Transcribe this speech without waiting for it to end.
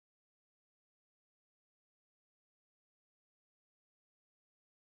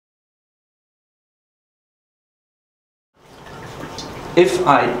if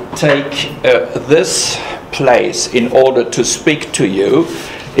I take this place in order to speak to you,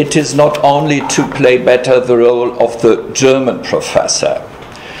 it is not only to play better the role of the German professor,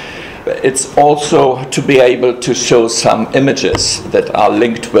 it's also to be able to show some images that are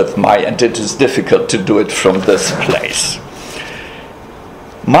linked with and it is difficult to do it from this place.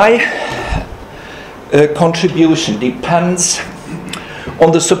 My contribution depends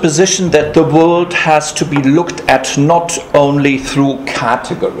on the supposition that the world has to be looked at not only through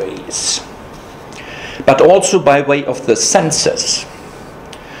categories, but also by way of the senses.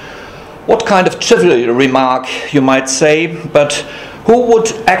 What kind of trivial remark, you might say, but who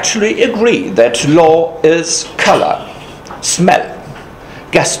would actually agree that law is color, smell,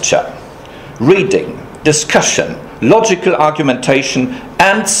 gesture, reading, discussion, logical argumentation,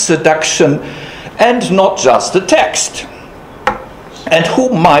 and seduction, and not just the text? And who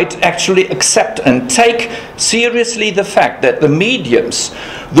might actually accept and take seriously the fact that the mediums,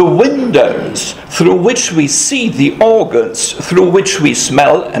 the windows through which we see, the organs through which we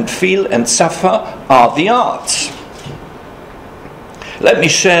smell and feel and suffer, are the arts? Let me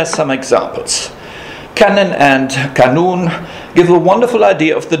share some examples. Canon and Kanun give a wonderful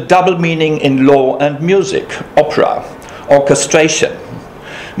idea of the double meaning in law and music, opera, orchestration.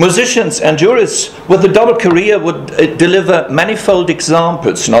 Musicians and jurists with a double career would deliver manifold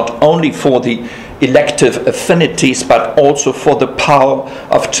examples, not only for the elective affinities, but also for the power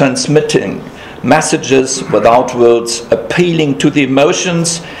of transmitting messages without words, appealing to the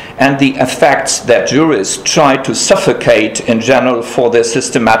emotions and the effects that jurists try to suffocate in general for their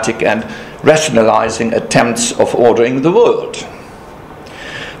systematic and rationalizing attempts of ordering the world.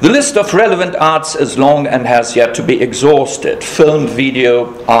 The list of relevant arts is long and has yet to be exhausted. Film,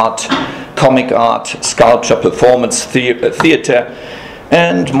 video, art, comic art, sculpture, performance, theater,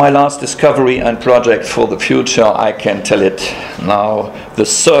 and my last discovery and project for the future, I can tell it now, the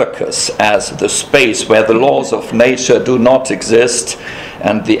circus as the space where the laws of nature do not exist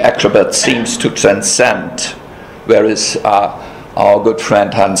and the acrobat seems to transcend. Where is our good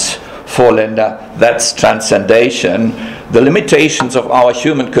friend Hans Vorländer? That's transcendation. The limitations of our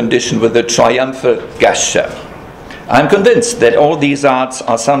human condition with a triumphal gesture. I'm convinced that all these arts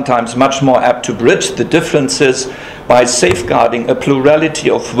are sometimes much more apt to bridge the differences by safeguarding a plurality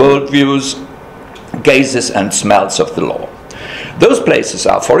of worldviews, gazes and smells of the law. Those places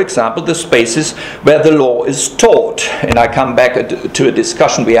are, for example, the spaces where the law is taught. And I come back to a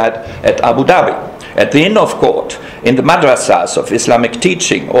discussion we had at Abu Dhabi, at the Inn of Court, in the madrasas of Islamic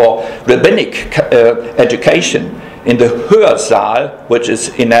teaching or rabbinic education, in the Hörsaal, which is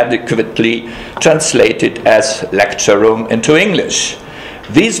inadequately translated as lecture room into English.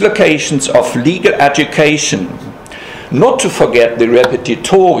 These locations of legal education, not to forget the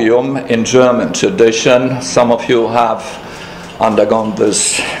repetitorium in German tradition, some of you have undergone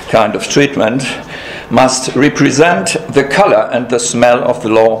this kind of treatment, must represent the color and the smell of the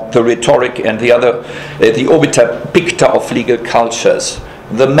law, the rhetoric and the obiter picta of legal cultures,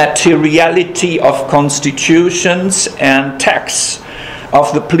 the materiality of constitutions and texts,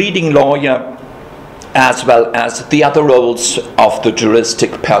 of the pleading lawyer, as well as the other roles of the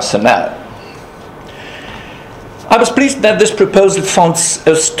juristic personnel. I was pleased that this proposal found,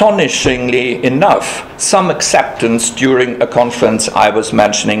 astonishingly enough, some acceptance during a conference I was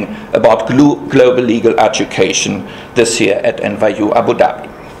mentioning about global legal education this year at NYU Abu Dhabi.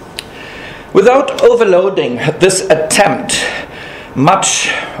 Without overloading this attempt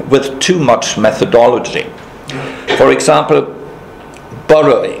with too much methodology, for example,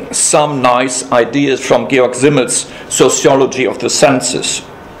 borrowing some nice ideas from Georg Simmel's sociology of the senses,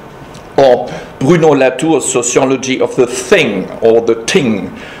 or Bruno Latour's sociology of the thing or the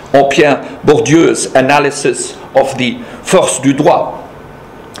ting, or Pierre Bourdieu's analysis of the force du droit.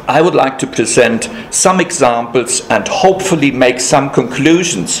 I would like to present some examples and hopefully make some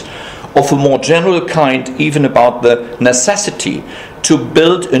conclusions of a more general kind, even about the necessity to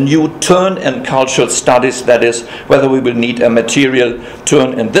build a new turn in cultural studies, that is, whether we will need a material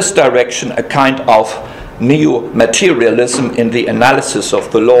turn in this direction, a kind of neo-materialism in the analysis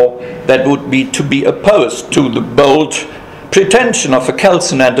of the law that would be to be opposed to the bold pretension of a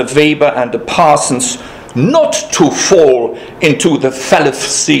Kelsen and a Weber and a Parsons not to fall into the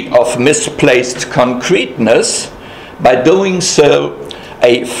fallacy of misplaced concreteness. By doing so,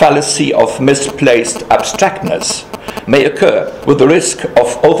 a fallacy of misplaced abstractness may occur, with the risk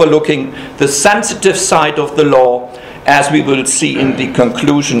of overlooking the sensitive side of the law, as we will see in the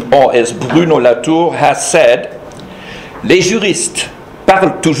conclusion, or as Bruno Latour has said, les juristes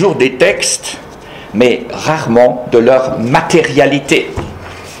parlent toujours des textes, mais rarement de leur matérialité.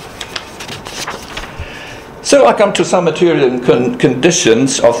 So I come to some material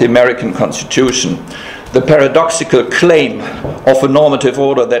conditions of the American Constitution. The paradoxical claim of a normative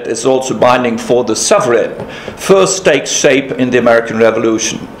order that is also binding for the sovereign first takes shape in the American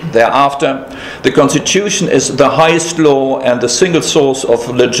Revolution. Thereafter, the Constitution is the highest law and the single source of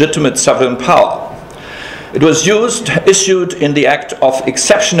legitimate sovereign power. It was issued in the act of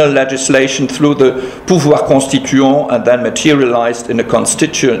exceptional legislation through the pouvoir constituant and then materialized in a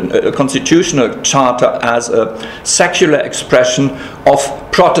constitutional charter as a secular expression of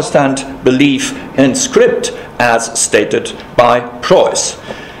Protestant belief in script as stated by Preuss.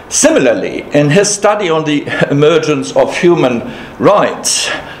 Similarly, in his study on the emergence of human rights,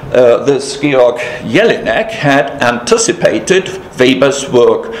 this Georg Jelinek had anticipated Weber's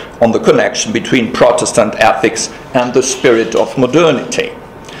work on the connection between Protestant ethics and the spirit of modernity.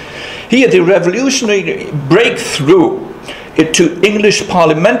 Here, the revolutionary breakthrough into English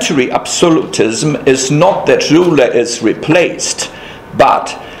parliamentary absolutism is not that ruler is replaced,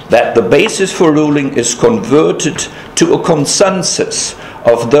 but that the basis for ruling is converted to a consensus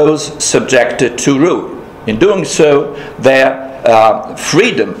of those subjected to rule. In doing so, their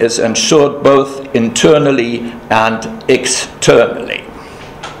freedom is ensured both internally and externally.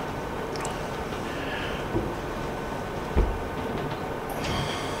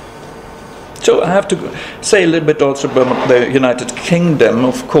 So I have to say a little bit also about the United Kingdom,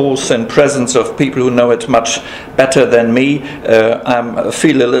 of course, in presence of people who know it much better than me. I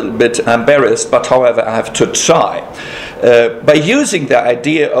feel a little bit embarrassed, but however I have to try. By using the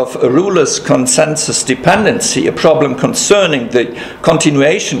idea of a ruler's consensus dependency, a problem concerning the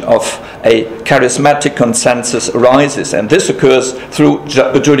continuation of a charismatic consensus arises, and this occurs through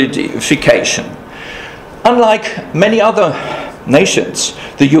juridification. Unlike many other nations,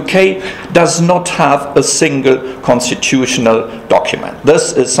 the UK does not have a single constitutional document.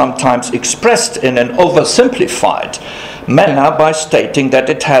 This is sometimes expressed in an oversimplified manner by stating that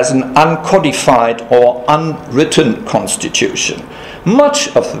it has an uncodified or unwritten constitution.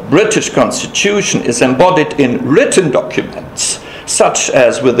 Much of the British Constitution is embodied in written documents, such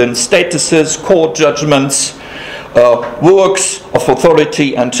as within statuses, court judgments, works of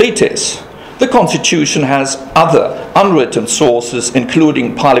authority and treaties. The Constitution has other unwritten sources,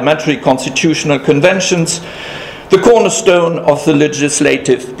 including parliamentary constitutional conventions, the cornerstone of the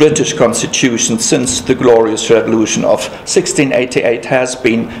legislative British Constitution since the Glorious Revolution of 1688 has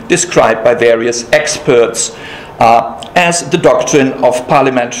been described by various experts as the doctrine of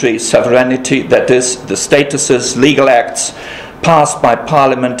parliamentary sovereignty, that is, the statuses, legal acts passed by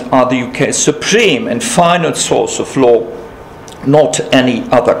Parliament are the UK's supreme and final source of law, not any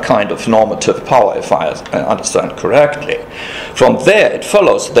other kind of normative power, if I understand correctly. From there, it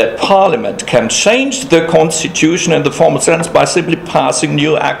follows that Parliament can change the Constitution in the formal sense by simply passing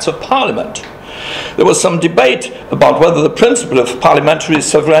new acts of Parliament. There was some debate about whether the principle of parliamentary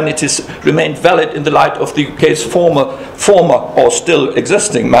sovereignty remained valid in the light of the UK's former or still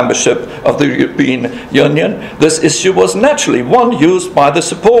existing membership of the European Union. This issue was naturally one used by the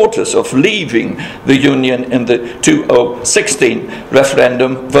supporters of leaving the Union in the 2016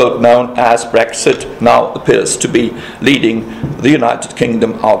 referendum vote known as Brexit now appears to be leading the United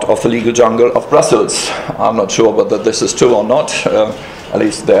Kingdom out of the legal jungle of Brussels. I'm not sure whether this is true or not. At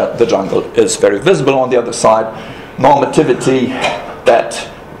least there, the jungle is very visible on the other side. Normativity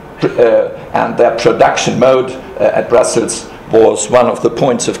and their production mode at Brussels was one of the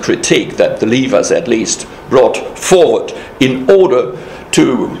points of critique that the leavers at least brought forward in order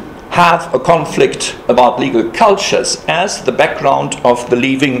to have a conflict about legal cultures as the background of the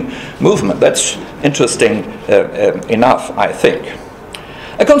leaving movement. That's interesting enough, I think.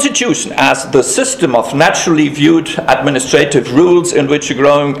 A constitution, as the system of naturally viewed administrative rules in which a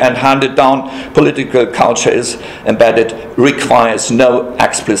growing and handed down political culture is embedded, requires no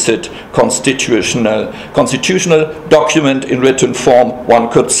explicit constitutional document in written form, one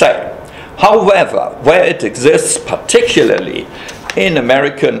could say. However, where it exists, particularly in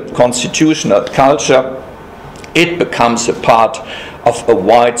American constitutional culture, it becomes a part of a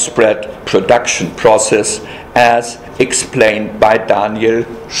widespread production process as explained by Daniel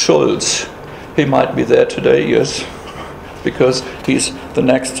Schulz. He might be there today, yes, because he's the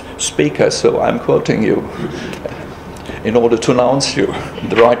next speaker, so I'm quoting you in order to announce you in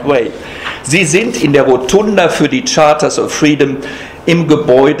the right way. Sie sind in der Rotunda für die Charters of Freedom im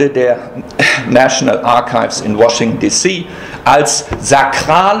Gebäude der National Archives in Washington, D.C. als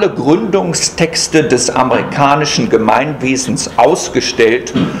sakrale Gründungstexte des amerikanischen Gemeinwesens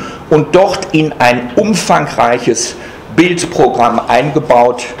ausgestellt und dort in ein umfangreiches Bildprogramm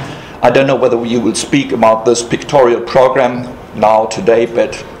eingebaut. I don't know whether you will speak about this pictorial program now today,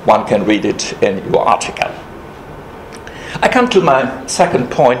 but one can read it in your article. I come to my second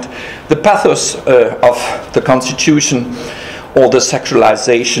point, the pathos of the Constitution, or the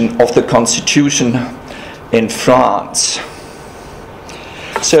sacralization of the Constitution in France.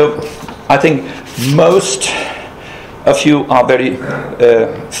 So I think most of you are very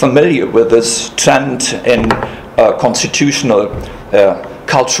familiar with this trend in constitutional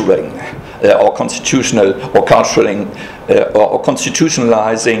culturing, or constitutional or culturing or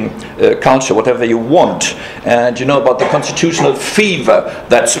constitutionalizing culture, whatever you want. And you know about the constitutional fever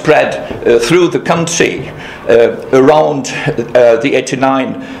that spread through the country around the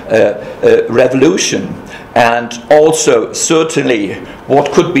 '89 revolution, and also certainly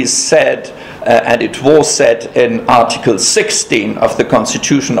what could be said, and it was said in Article 16 of the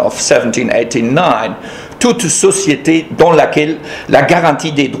Constitution of 1789, toute société dans laquelle la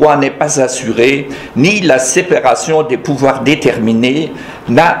garantie des droits n'est pas assurée, ni la séparation des pouvoirs déterminés,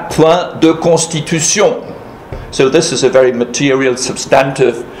 n'a point de constitution. So this is a very material,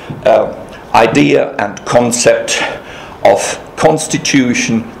 substantive idea and concept of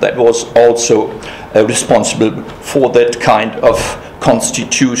constitution that was also responsible for that kind of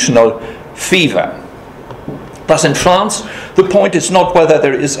constitutional fever. Thus in France, the point is not whether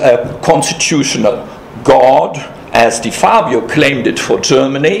there is a constitutional God, as Di Fabio claimed it for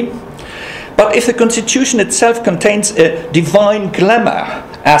Germany, but if the constitution itself contains a divine glamour,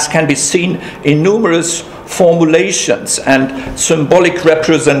 as can be seen in numerous formulations and symbolic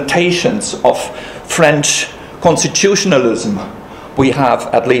representations of French constitutionalism. We have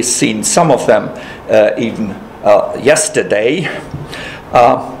at least seen some of them even yesterday.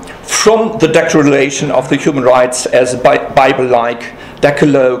 From the Declaration of the Human Rights as Bible-like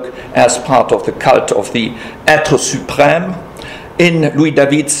Decalogue as part of the cult of the Être Suprême, in Louis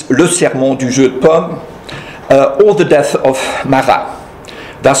David's Le Sermon du Jeu de Paume, or the death of Marat,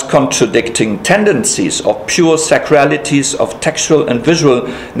 thus contradicting tendencies of pure sacralities of textual and visual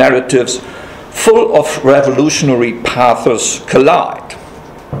narratives full of revolutionary pathos collide.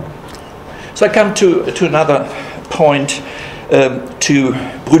 So I come to another point, to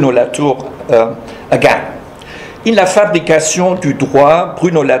Bruno Latour again. In La Fabrication du Droit,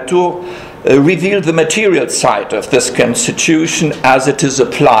 Bruno Latour revealed the material side of this constitution as it is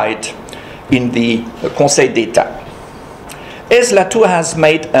applied in the Conseil d'État. As Latour has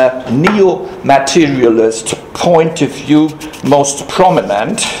made a neo-materialist point of view most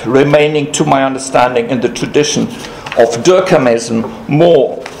prominent, remaining to my understanding in the tradition of Durkheimsm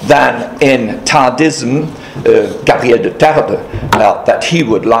more than in Tardism, Gabriel de Tarbes, that he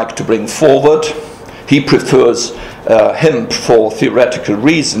would like to bring forward. He prefers him for theoretical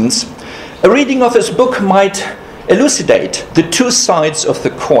reasons. A reading of his book might elucidate the two sides of the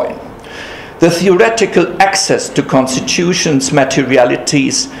coin: the theoretical access to constitutions,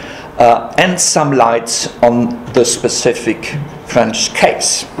 materialities, and some lights on the specific French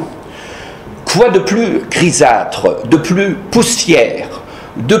case. Quoi de plus grisâtre, de plus poussière,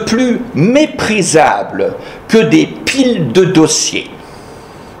 de plus méprisable que des piles de dossiers?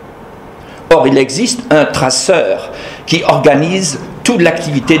 Or, il existe un traceur qui organise toute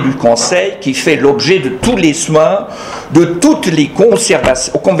l'activité du Conseil, qui fait l'objet de tous les soins, de toutes les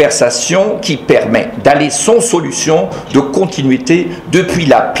conversations, qui permet d'aller sans solution de continuité depuis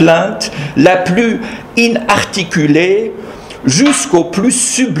la plainte la plus inarticulée jusqu'au plus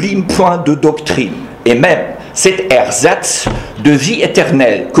sublime point de doctrine. Et même cet ersatz de vie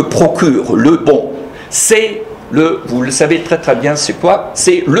éternelle que procure le bon, c'est vous le savez très très bien c'est quoi?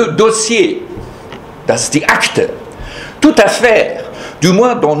 C'est le dossier. Das ist die Akte. Toute affaire, du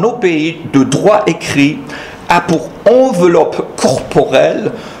moins dans nos pays de droit écrit, a pour enveloppe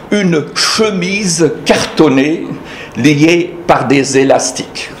corporelle une chemise cartonnée liée par des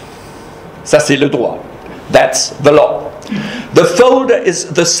élastiques. Ça c'est le droit. That's the law. The folder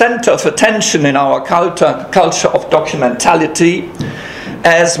is the center of attention in our culture of documentality.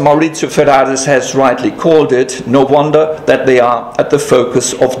 As Maurizio Ferraris has rightly called it, no wonder that they are at the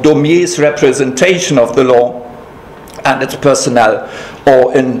focus of Daumier's representation of the law and its personnel,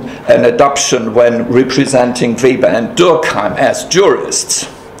 or in an adoption when representing Weber and Durkheim as jurists.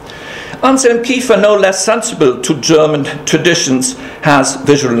 Anselm Kiefer, no less sensible to German traditions, has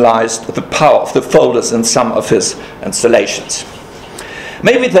visualized the power of the folders in some of his installations.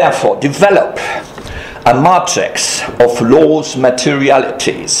 May we therefore develop a matrix of law's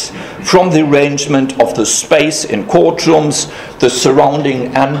materialities, from the arrangement of the space in courtrooms, the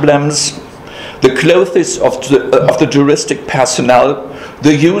surrounding emblems, the clothes of the juristic personnel,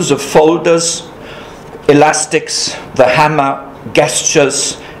 the use of folders, elastics, the hammer,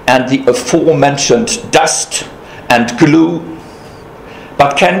 gestures, and the aforementioned dust and glue.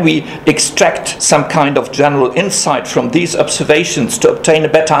 But can we extract some kind of general insight from these observations to obtain a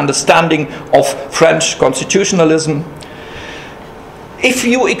better understanding of French constitutionalism? If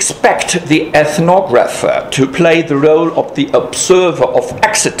you expect the ethnographer to play the role of the observer of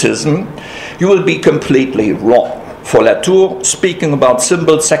exotism, you will be completely wrong. For Latour, speaking about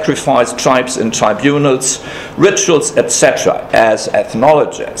symbols, sacrifice, tribes and tribunals, rituals, etc., as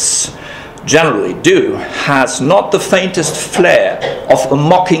ethnologists generally do, has not the faintest flair of a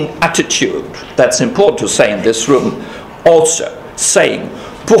mocking attitude. That's important to say in this room. Also, saying,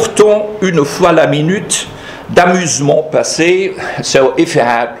 pourtant, une fois la minute d'amusement passé, so if you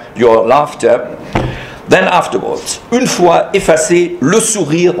had your laughter, then afterwards, une fois effacé le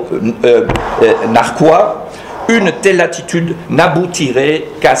sourire narquois, une telle attitude n'aboutirait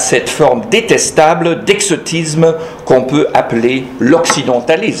qu'à cette forme détestable d'exotisme qu'on peut appeler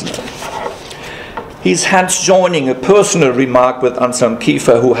l'occidentalisme. He's hence joining a personal remark with Anselm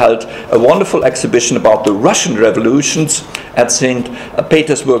Kiefer, who held a wonderful exhibition about the Russian revolutions at St.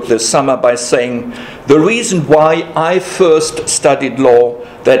 Petersburg this summer by saying, the reason why I first studied law,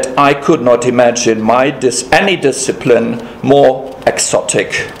 that I could not imagine any discipline more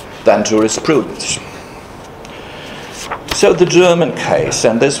exotic than jurisprudence. So the German case,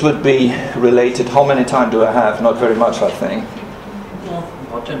 and this would be related, how many time do I have? Not very much, I think.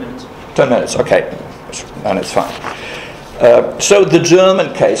 About 10 minutes. 10 minutes, okay. And it's fine. So the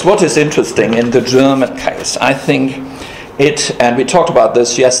German case, what is interesting in the German case, I think it, and we talked about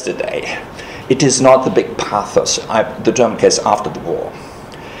this yesterday, it is not the big pathos, the German case after the war.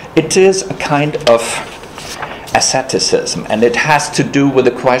 It is a kind of asceticism, and it has to do with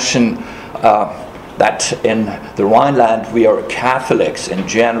the question that in the Rhineland we are Catholics in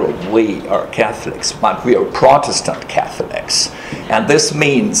general, we are Catholics, but we are Protestant Catholics. And this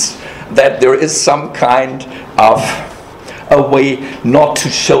means that there is some kind of a way not to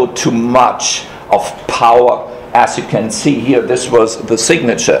show too much of power. As you can see here, this was the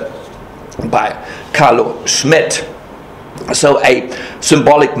signature by Carlo Schmidt. So a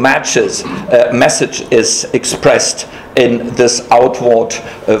symbolic message is expressed in this outward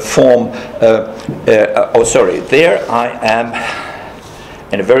form. There I am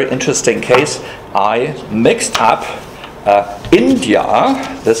in a very interesting case. I mixed up India,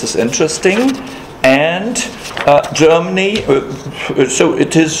 this is interesting, and Germany. So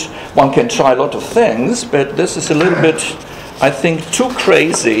it is, one can try a lot of things, but this is a little bit, I think, too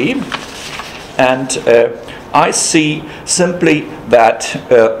crazy. And I see simply that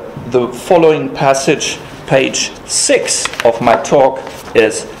the following passage, page 6 of my talk,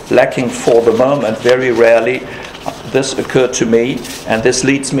 is lacking for the moment. Very rarely this occurred to me, and this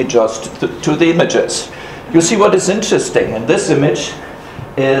leads me just to the images. You see what is interesting, and this image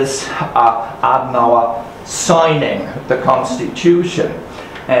is Adenauer signing the Constitution.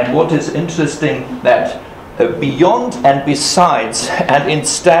 And what is interesting, that beyond and besides and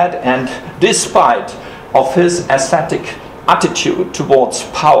instead and despite of his ascetic attitude towards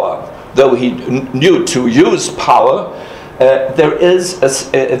power, though he knew to use power, there is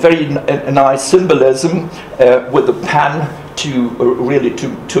a very nice symbolism with the pen to really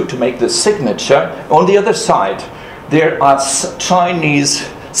to make the signature. On the other side, there are Chinese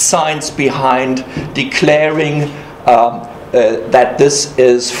signs behind declaring that this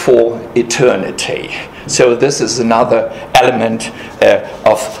is for eternity. So this is another element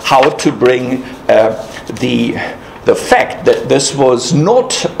of how to bring the fact that this was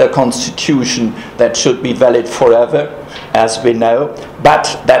not a constitution that should be valid forever, as we know,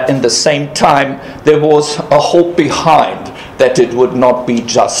 but that in the same time there was a hope behind that it would not be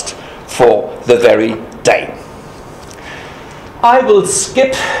just for the very day. I will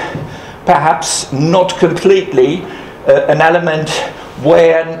skip, perhaps not completely, an element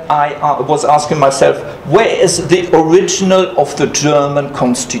when I was asking myself, where is the original of the German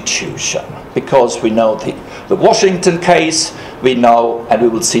constitution? Because we know the Washington case, we know, and we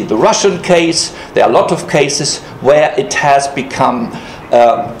will see the Russian case. There are a lot of cases where it has become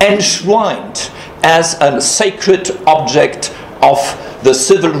enshrined as a sacred object of the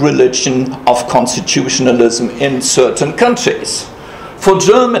civil religion of constitutionalism in certain countries. For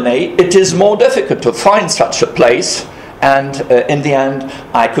Germany, it is more difficult to find such a place, and in the end,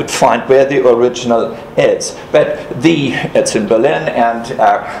 I could find where the original is. But it's in Berlin, and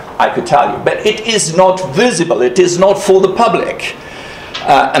I could tell you. But it is not visible. It is not for the public.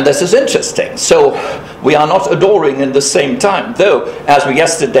 And this is interesting. So we are not adoring in the same time. Though, as we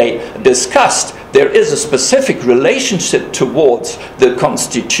yesterday discussed, there is a specific relationship towards the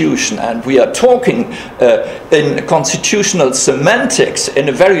constitution, and we are talking in constitutional semantics in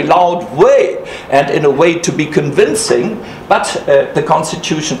a very loud way and in a way to be convincing, but the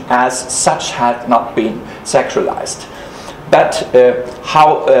constitution as such had not been sacralized. But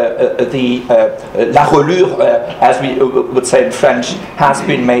how the la relure, as we would say in French, has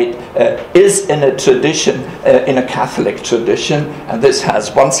been made is in a tradition, in a Catholic tradition, and this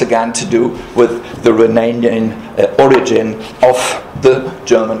has once again to do with the Renanian origin of the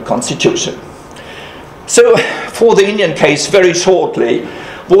German constitution. So, for the Indian case, very shortly,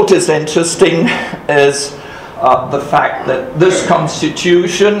 what is interesting is the fact that this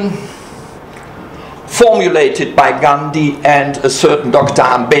constitution, formulated by Gandhi and a certain Dr.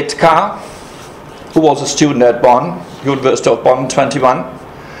 Ambedkar, who was a student at Bonn, University of Bonn 21,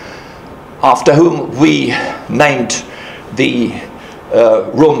 after whom we named the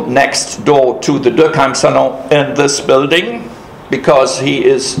room next door to the Durkheim Salon in this building, because he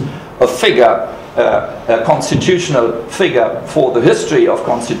is a figure, a constitutional figure for the history of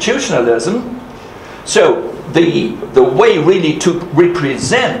constitutionalism. So the way really to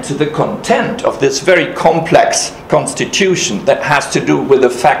represent the content of this very complex constitution that has to do with the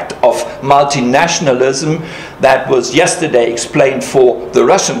fact of multinationalism that was yesterday explained for the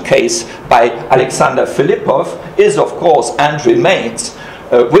Russian case by Alexander Filippov is, of course, and remains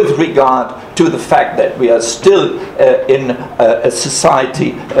with regard to the fact that we are still in a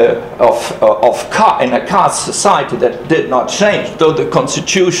society in a caste society that did not change, though the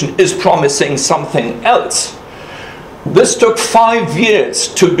constitution is promising something else. This took 5 years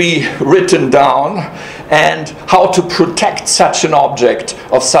to be written down, and how to protect such an object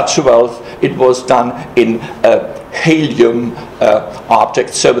of such wealth, it was done in a helium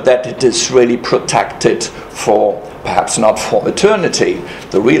object, so that it is really protected for, perhaps not for eternity,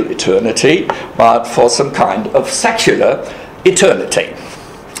 the real eternity, but for some kind of secular eternity.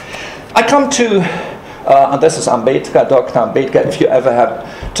 I come to, and this is Ambedkar, Dr. Ambedkar. If you ever have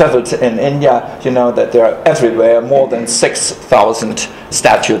traveled in India, you know that there are everywhere more than 6,000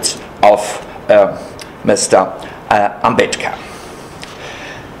 statues of Mr. Ambedkar.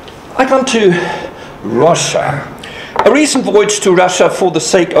 I come to Russia. A recent voyage to Russia for the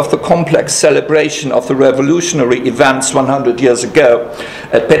sake of the complex celebration of the revolutionary events 100 years ago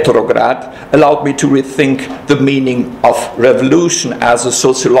at Petrograd allowed me to rethink the meaning of revolution as a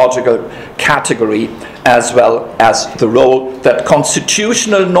sociological category, as well as the role that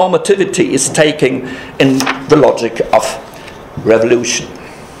constitutional normativity is taking in the logic of revolution.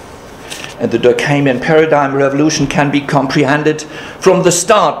 And the Durkheimian paradigm revolution can be comprehended from the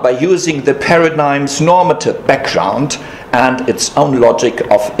start by using the paradigm's normative background and its own logic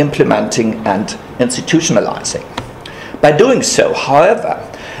of implementing and institutionalizing. By doing so, however,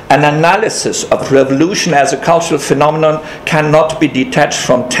 an analysis of revolution as a cultural phenomenon cannot be detached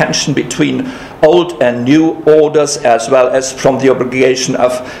from tension between old and new orders, as well as from the obligation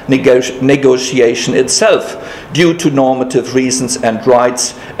of negotiation itself, due to normative reasons and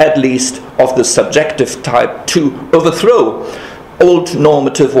rights, at least of the subjective type, to overthrow old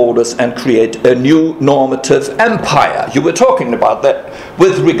normative orders and create a new normative empire. You were talking about that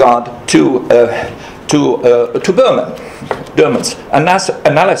with regard to Derman's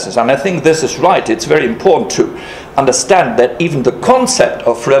analysis, and I think this is right. It's very important to understand that even the concept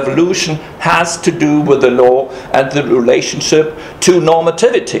of revolution has to do with the law and the relationship to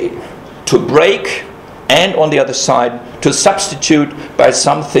normativity, to break, and on the other side to substitute by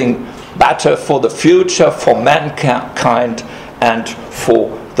something better for the future, for mankind, and for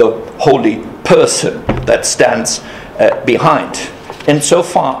the holy person that stands behind.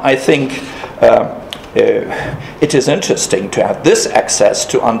 Insofar, I think it is interesting to have this access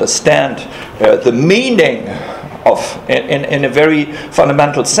to understand the meaning of, in a very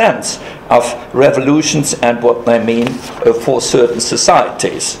fundamental sense, of revolutions and what they mean for certain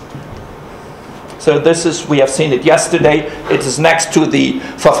societies. So this is, we have seen it yesterday, it is next to the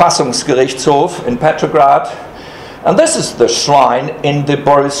Verfassungsgerichtshof in Petrograd, and this is the shrine in the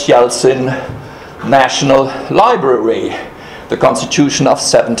Boris Yeltsin National Library, the Constitution of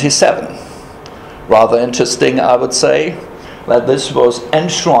 '77. Rather interesting, I would say, that this was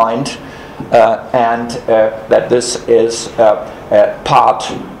enshrined and that this is part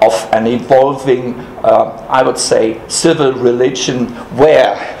of an evolving, I would say, civil religion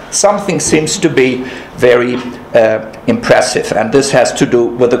where something seems to be very impressive, and this has to do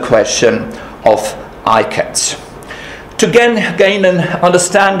with the question of ICATs. To gain an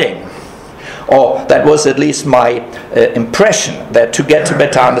understanding or that was at least my impression, that to get a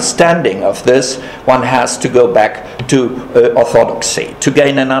better understanding of this, one has to go back to Orthodoxy. To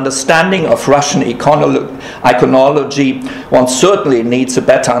gain an understanding of Russian iconology, one certainly needs a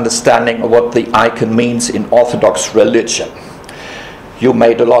better understanding of what the icon means in Orthodox religion. You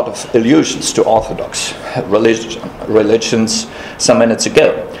made a lot of allusions to Orthodox religions some minutes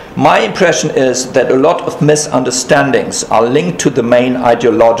ago. My impression is that a lot of misunderstandings are linked to the main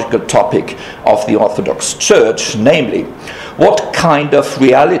ideological topic of the Orthodox Church, namely, what kind of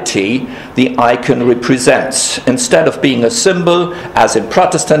reality the icon represents, instead of being a symbol, as in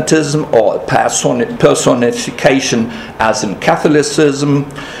Protestantism, or a personification, as in Catholicism,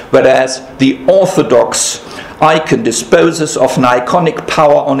 whereas the Orthodox icon disposes of an iconic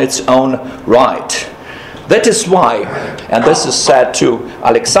power on its own right. That is why, and this is said to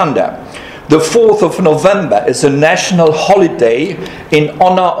Alexander, the 4th of November is a national holiday in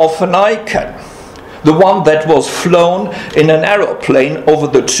honor of an icon, the one that was flown in an aeroplane over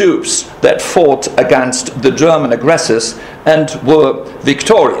the troops that fought against the German aggressors and were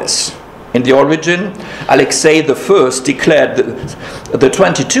victorious. In the origin, Alexei I declared the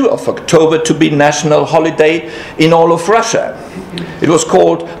 22nd of October to be national holiday in all of Russia. It was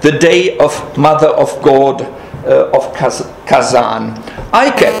called the Day of Mother of God of Kazan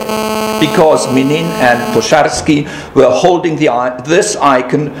icon, because Minin and Posharsky were holding this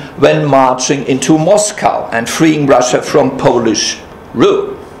icon when marching into Moscow and freeing Russia from Polish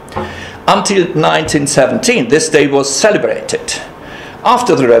rule. Until 1917, this day was celebrated.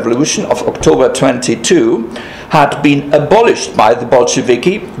 After the revolution of October 22 had been abolished by the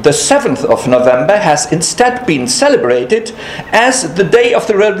Bolsheviki, the 7th of November has instead been celebrated as the day of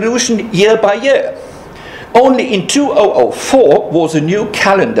the revolution year by year. Only in 2004 was a new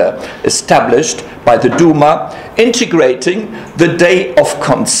calendar established by the Duma, integrating the Day of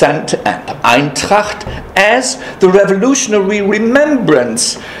Consent and Eintracht as the revolutionary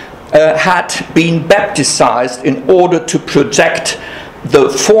remembrance had been baptized in order to project the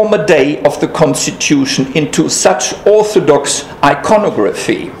former day of the Constitution into such orthodox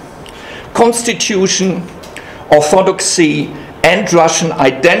iconography. Constitution, orthodoxy, and Russian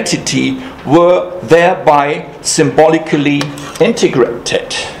identity were thereby symbolically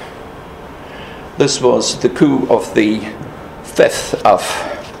integrated. This was the coup of the 5th of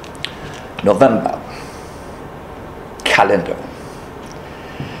November calendar.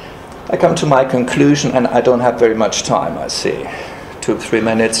 I come to my conclusion, and I don't have very much time, I see. 2-3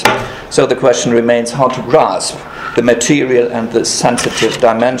 minutes. So the question remains how to grasp the material and the sensitive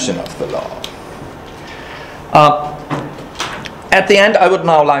dimension of the law. At the end, I would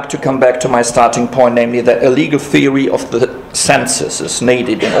now like to come back to my starting point, namely that a legal theory of the senses is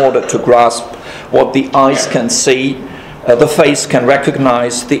needed in order to grasp what the eyes can see, the face can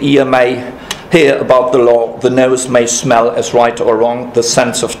recognize, the ear may hear about the law, the nose may smell as right or wrong, the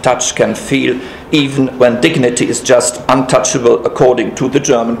sense of touch can feel, even when dignity is just untouchable according to the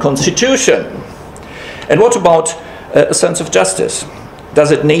German Constitution. And what about a sense of justice?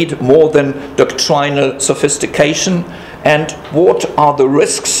 Does it need more than doctrinal sophistication? And what are the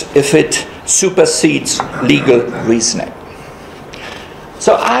risks if it supersedes legal reasoning?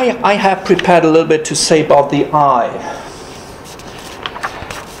 So I have prepared a little bit to say about the eye,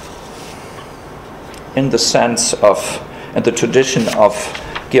 in the sense of, in the tradition of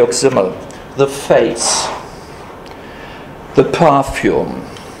Georg Simmel, the face, the perfume.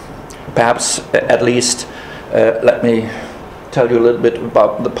 Perhaps at least let me tell you a little bit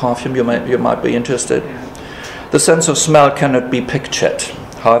about the perfume. You might be interested. The sense of smell cannot be pictured.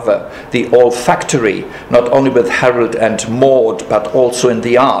 However, the olfactory, not only with Harold and Maude, but also in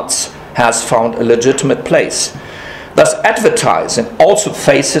the arts, has found a legitimate place. Thus, advertising also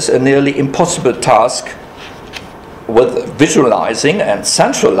faces a nearly impossible task with visualizing and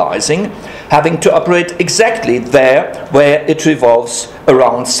centralizing, having to operate exactly there where it revolves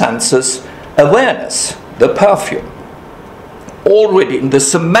around senses awareness, the perfume. Already in the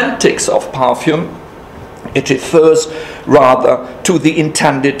semantics of perfume, it refers rather to the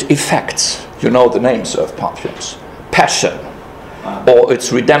intended effects. You know the names of perfumes. Passion, or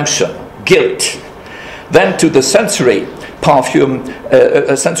its redemption, guilt. Then to the sensory perfume,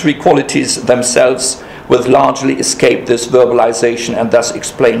 sensory qualities themselves, will largely escape this verbalization and thus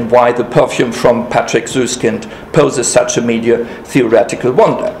explain why the perfume from Patrick Süskind poses such a media theoretical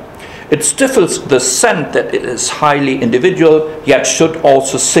wonder. It stifles the scent that it is highly individual, yet should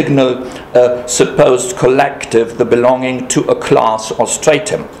also signal a supposed collective, the belonging to a class or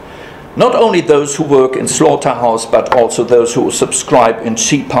stratum. Not only those who work in slaughterhouse, but also those who subscribe in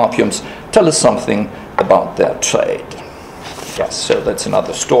cheap perfumes tell us something about their trade. Yes, so that's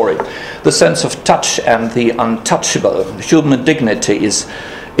another story. The sense of touch and the untouchable. Human dignity is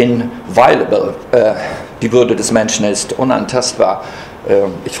inviolable. Die Würde des Menschen ist unantastbar.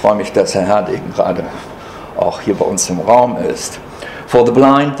 Ich freue mich, dass Herr Herdegen gerade auch hier bei uns im Raum ist. For the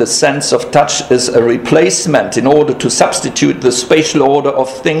blind, the sense of touch is a replacement in order to substitute the spatial order of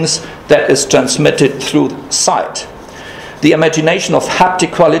things that is transmitted through sight. The imagination of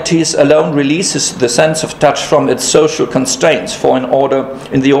haptic qualities alone releases the sense of touch from its social constraints, for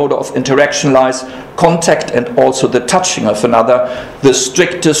in the order of interaction lies contact and also the touching of another, the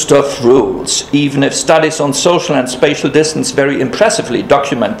strictest of rules. Even if studies on social and spatial distance very impressively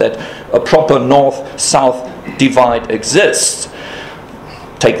document that a proper north-south divide exists.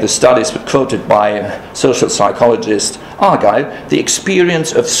 Take the studies quoted by social psychologist Argyll. The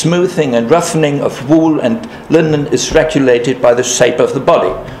experience of smoothing and roughening of wool and linen is regulated by the shape of the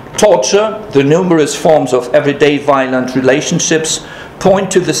body. Torture, the numerous forms of everyday violent relationships, point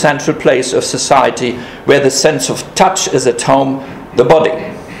to the central place of society where the sense of touch is at home, the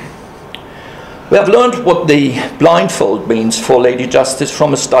body. We have learned what the blindfold means for Lady Justice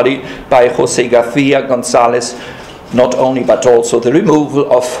from a study by José García González. Not only but also the removal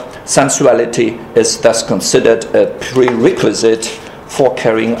of sensuality is thus considered a prerequisite for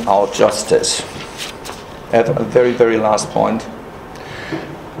carrying out justice. At a very, very last point,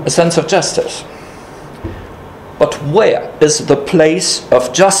 a sense of justice. But where is the place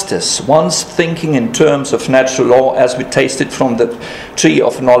of justice? Once thinking in terms of natural law as we tasted from the tree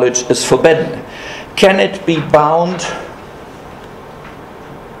of knowledge is forbidden. Can it be bound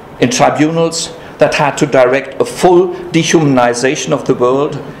in tribunals that had to direct a full dehumanization of the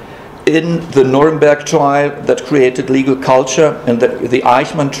world in the Nuremberg trial that created legal culture, in the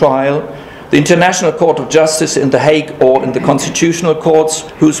Eichmann trial, the International Court of Justice in The Hague, or in the constitutional courts,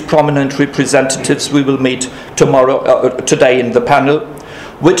 whose prominent representatives we will meet today in the panel?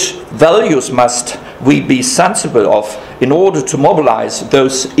 Which values must we be sensible of in order to mobilize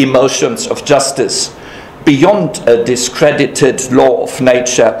those emotions of justice beyond a discredited law of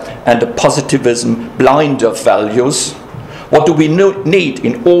nature and a positivism blind of values? What do we need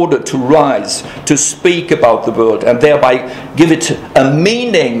in order to rise, to speak about the world and thereby give it a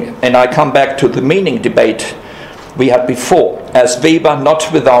meaning? And I come back to the meaning debate we had before, as Weber,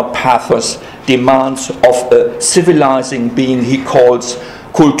 not without pathos, demands of a civilizing being he calls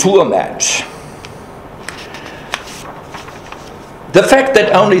Kulturmensch. The fact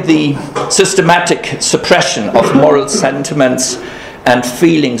that only the systematic suppression of moral sentiments and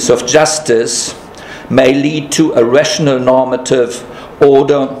feelings of justice may lead to a rational normative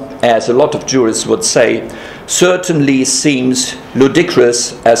order, as a lot of jurists would say, certainly seems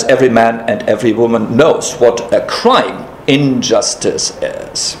ludicrous, as every man and every woman knows what a crime injustice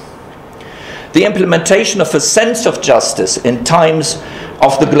is. The implementation of a sense of justice in times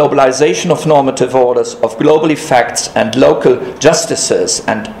of the globalization of normative orders, of global effects and local justices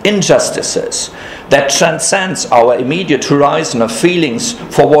and injustices that transcends our immediate horizon of feelings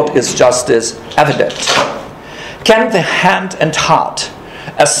for what is justice evident. Can the hand and heart,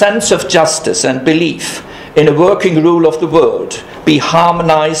 a sense of justice and belief in a working rule of the world, be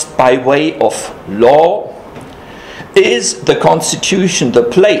harmonized by way of law? Is the Constitution the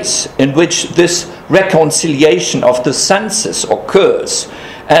place in which this reconciliation of the senses occurs,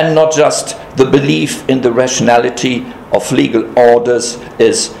 and not just the belief in the rationality of legal orders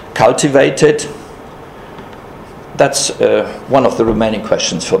is cultivated? That's one of the remaining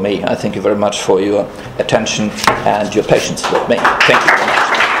questions for me. I thank you very much for your attention and your patience with me. Thank you.